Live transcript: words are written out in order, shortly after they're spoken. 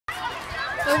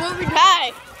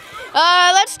Hi.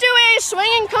 Let's do a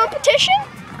swinging competition.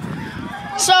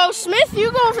 So, Smith,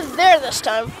 you go over there this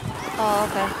time. Oh,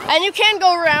 okay. And you can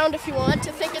go around if you want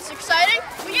to think it's exciting.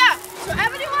 But yeah, so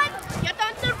everyone, get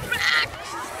on the track.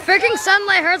 Freaking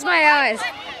sunlight hurts my eyes.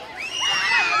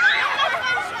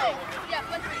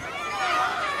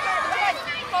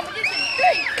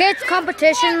 Okay, it's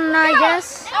competition, I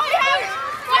guess.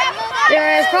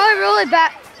 Yeah, it's probably really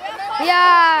bad.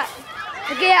 Yeah.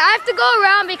 Okay, I have to go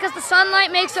around because the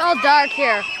sunlight makes it all dark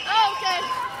here. Oh, okay.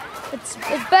 It's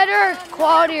better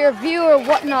quality or view or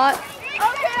whatnot.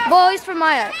 Okay. Well, at least for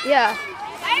my eye, yeah.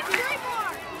 I have 3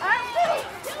 more. I have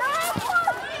 2. No.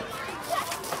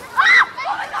 Ah!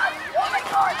 Oh my god! Oh my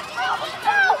god! Oh my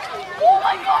god! Oh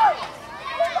my god!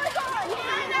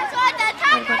 That's what that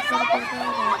time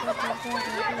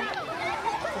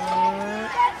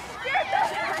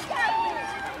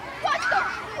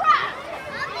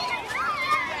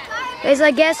Guys,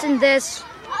 I guess in this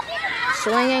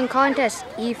swinging contest,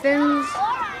 Ethan's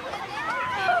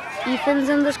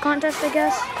in this contest, I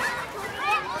guess.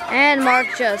 And Mark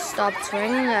just stopped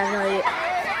swinging. I don't know.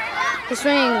 He's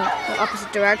swinging the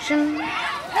opposite direction.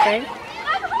 Okay.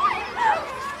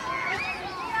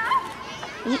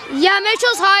 Yeah,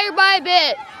 Mitchell's higher by a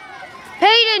bit.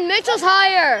 Peyton, Mitchell's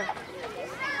higher.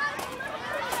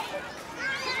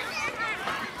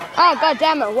 Oh, god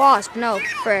damn it, Wasp. No,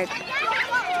 frick.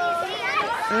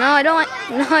 No, I don't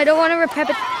want a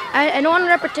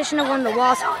repetition of when the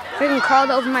Wasp freaking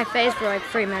crawled over my face for like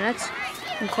 3 minutes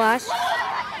in class. I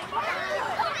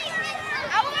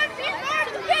want to be part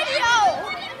of the video.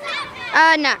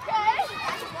 Nah.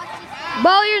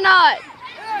 Well, you're not.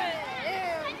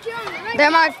 There,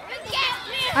 Mark.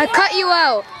 I cut you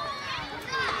out.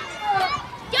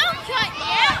 Don't cut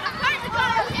me out. I'm part of the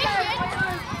competition.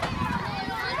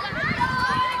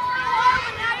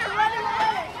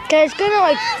 Okay, it's gonna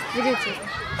like video too.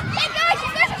 Hey guys, you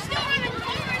guys are still on the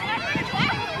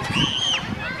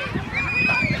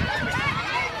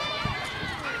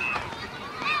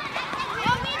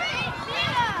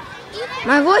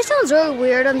My voice sounds really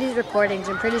weird on these recordings.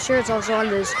 I'm pretty sure it's also on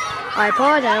this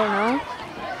iPod. I don't know.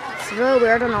 It's really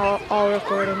weird on all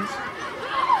recordings.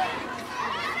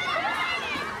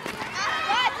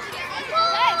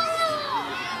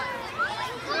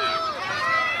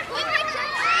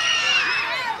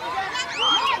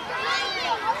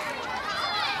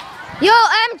 Yo,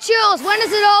 M-Chills, when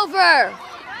is it over?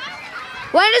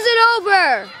 When is it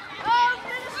over?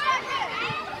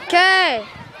 Okay.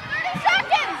 30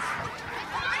 seconds.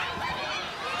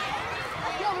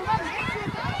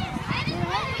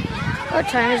 What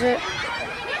time is it?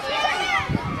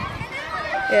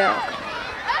 Yeah.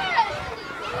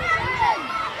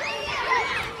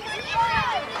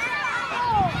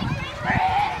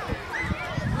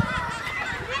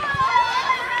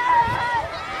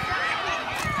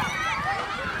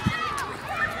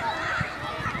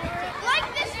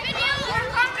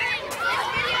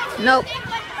 Nope.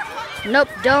 Nope,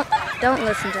 don't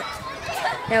listen to it.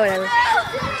 Yeah, whatever.